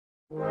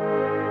Guten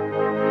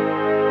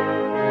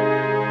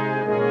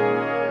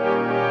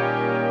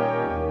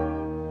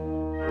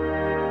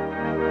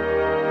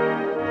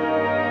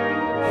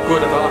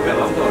Tag, Herr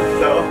Landolt.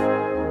 So.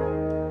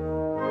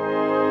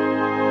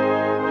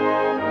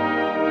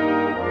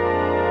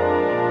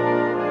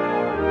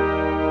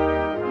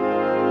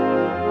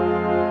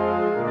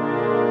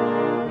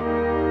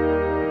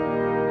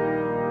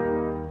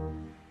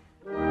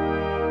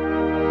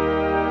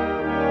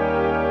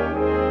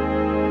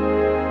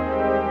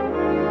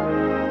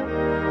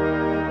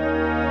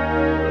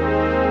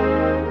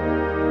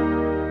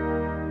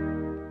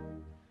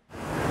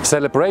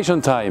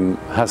 Celebration time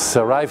has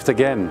arrived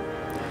again.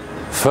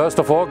 1st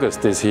of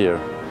August is here,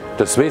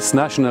 the Swiss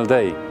National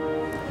Day.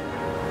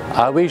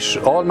 I wish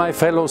all my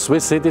fellow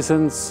Swiss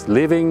citizens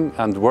living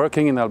and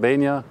working in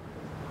Albania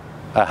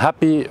a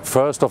happy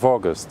 1st of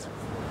August.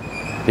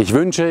 Ich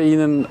wünsche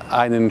Ihnen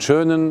einen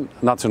schönen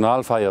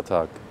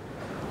Nationalfeiertag.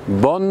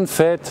 Buon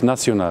Fête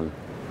National.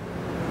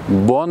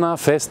 Buona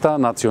Festa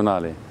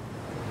Nazionale.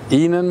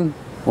 Ihnen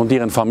und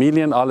Ihren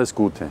Familien alles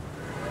Gute.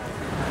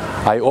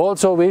 I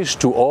also wish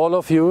to all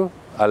of you,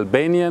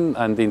 Albanian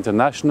and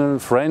international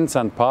friends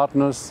and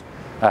partners,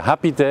 a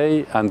happy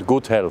day and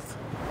good health.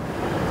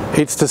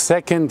 It's the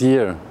 2nd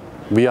year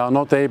we are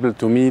not able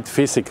to meet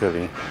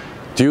physically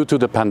due to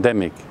the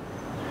pandemic.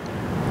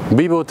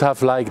 We would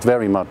have liked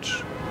very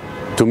much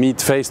to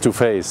meet face to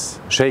face,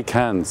 shake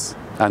hands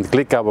and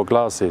click our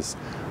glasses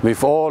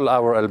with all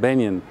our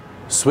Albanian,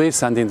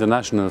 Swiss and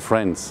international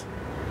friends.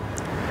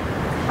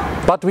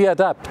 But we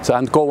adapt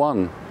and go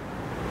on.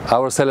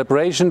 Our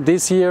celebration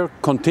this year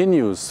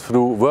continues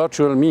through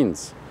virtual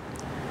means.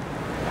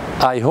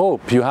 I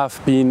hope you have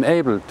been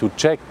able to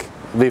check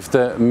with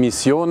the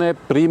Missione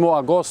Primo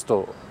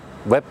Agosto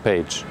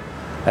webpage,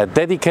 a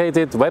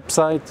dedicated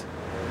website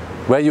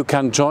where you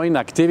can join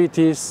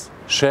activities,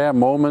 share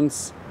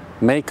moments,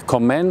 make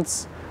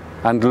comments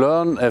and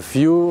learn a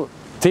few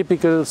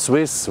typical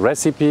Swiss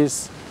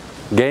recipes,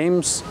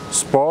 games,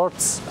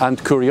 sports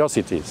and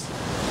curiosities.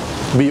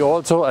 We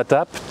also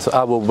adapt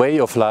our way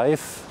of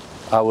life,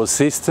 our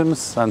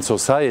systems and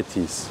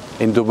societies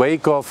in the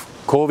wake of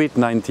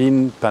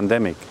COVID-19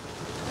 pandemic.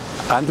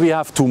 And we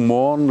have to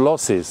mourn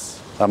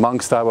losses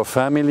amongst our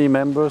family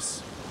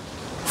members,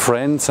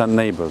 friends and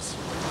neighbors.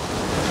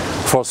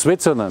 For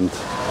Switzerland,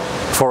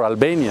 for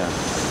Albania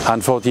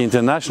and for the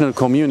international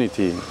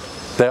community,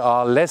 there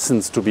are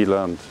lessons to be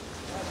learned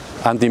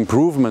and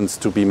improvements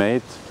to be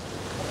made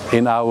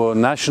in our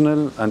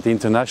national and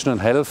international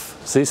health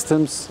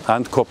systems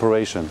and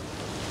cooperation.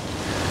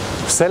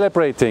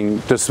 Celebrating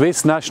the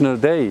Swiss National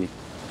Day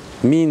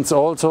means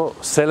also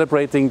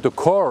celebrating the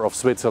core of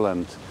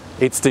Switzerland,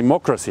 its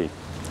democracy.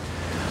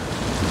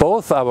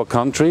 Both our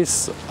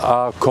countries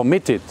are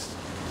committed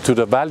to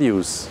the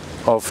values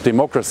of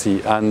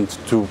democracy and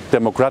to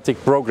democratic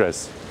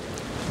progress.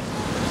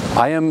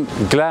 I am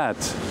glad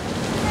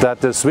that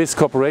the Swiss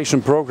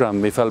cooperation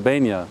program with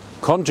Albania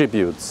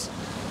contributes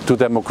to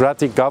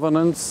democratic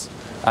governance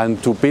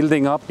and to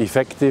building up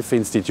effective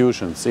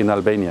institutions in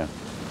Albania.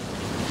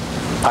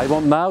 I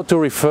want now to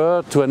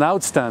refer to an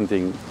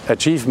outstanding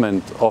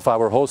achievement of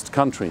our host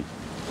country.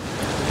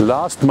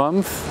 Last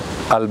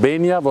month,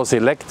 Albania was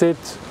elected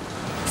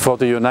for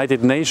the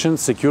United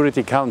Nations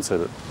Security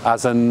Council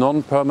as a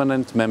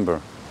non-permanent member.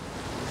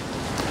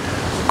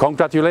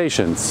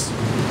 Congratulations!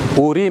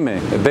 Urime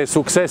de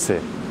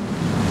succese!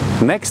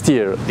 Next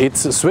year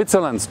it's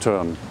Switzerland's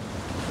turn.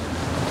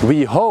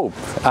 We hope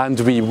and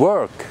we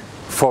work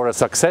for a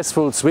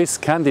successful Swiss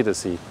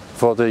candidacy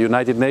for the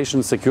United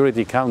Nations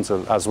Security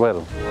Council as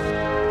well.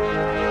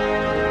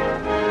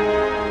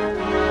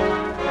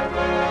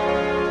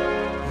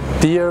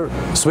 Dear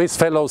Swiss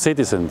fellow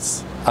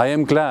citizens, I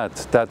am glad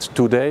that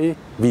today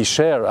we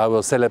share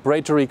our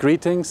celebratory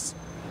greetings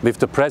with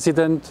the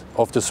President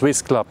of the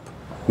Swiss Club,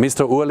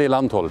 Mr. Ueli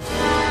Landolt.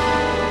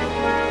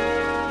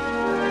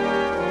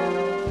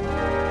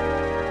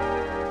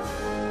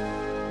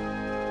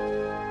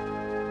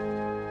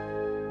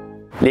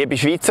 Liebe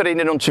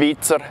Schweizerinnen und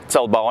Schweizer,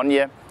 zu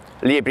Albanien,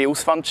 liebe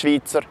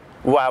Auswandsschweizer,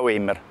 wo auch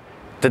immer.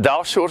 Der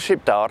Dachschur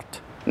schreibt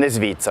Art, ne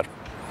Schweizer.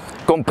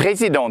 Comme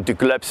président du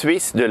Club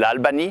suisse de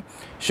l'Albanie,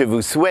 je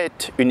vous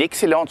souhaite une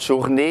excellente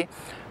journée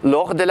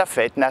lors de la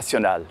fête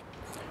nationale.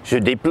 Je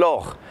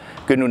déplore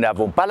que nous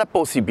n'avons pas la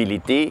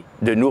possibilité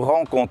de nous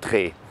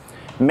rencontrer,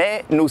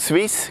 mais nous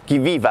Suisses qui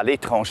vivent à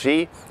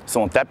l'étranger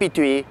sont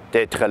habitués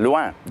d'être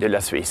loin de la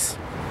Suisse.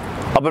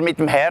 Aber mit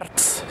dem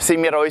Herz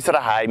sind wir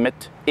unserer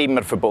Heimat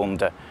immer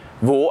verbunden,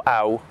 wo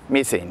auch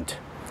wir sind.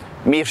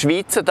 Wir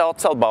Schweizer hier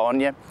in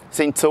Albanien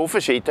sind so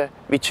verschieden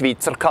wie die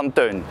Schweizer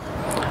Kantone.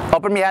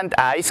 Aber wir haben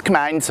eins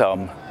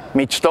gemeinsam.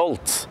 Mit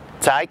Stolz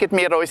zeigen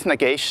wir unseren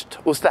Gästen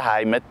aus der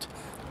Heimat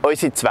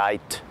unsere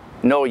zweite,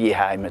 neue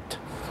Heimat.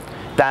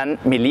 Denn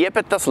wir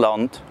lieben das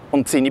Land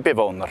und seine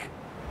Bewohner.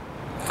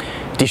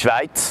 Die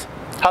Schweiz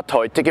hat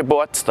heute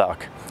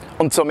Geburtstag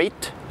und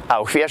somit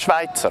auch wir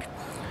Schweizer.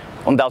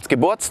 Und als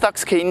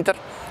Geburtstagskinder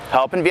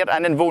haben wir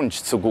einen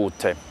Wunsch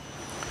zugute.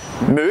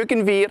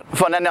 Mögen wir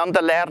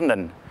voneinander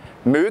lernen,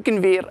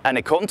 mögen wir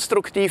eine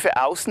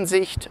konstruktive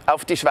Außensicht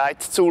auf die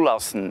Schweiz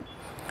zulassen.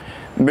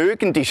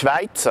 Mögen die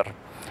Schweizer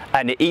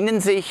eine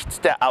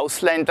Innensicht der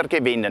Ausländer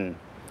gewinnen.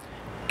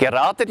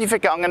 Gerade die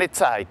vergangene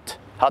Zeit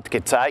hat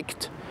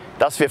gezeigt,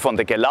 dass wir von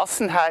der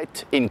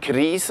Gelassenheit in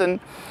Krisen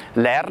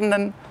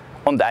lernen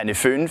und eine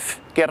 5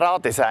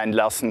 gerade sein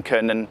lassen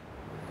können.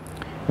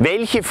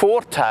 Welche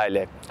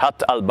Vorteile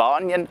hat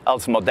Albanien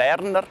als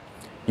moderner,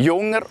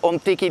 junger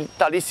und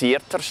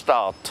digitalisierter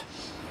Staat?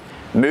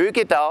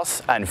 Möge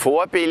das ein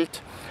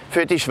Vorbild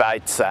für die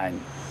Schweiz sein.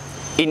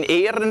 In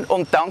Ehren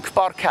und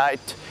Dankbarkeit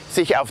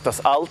sich auf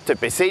das Alte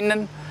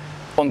besinnen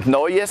und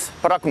Neues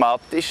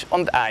pragmatisch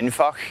und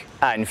einfach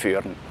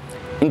einführen.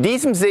 In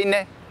diesem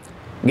Sinne,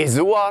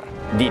 Gesuar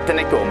Dita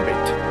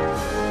Kombëtare.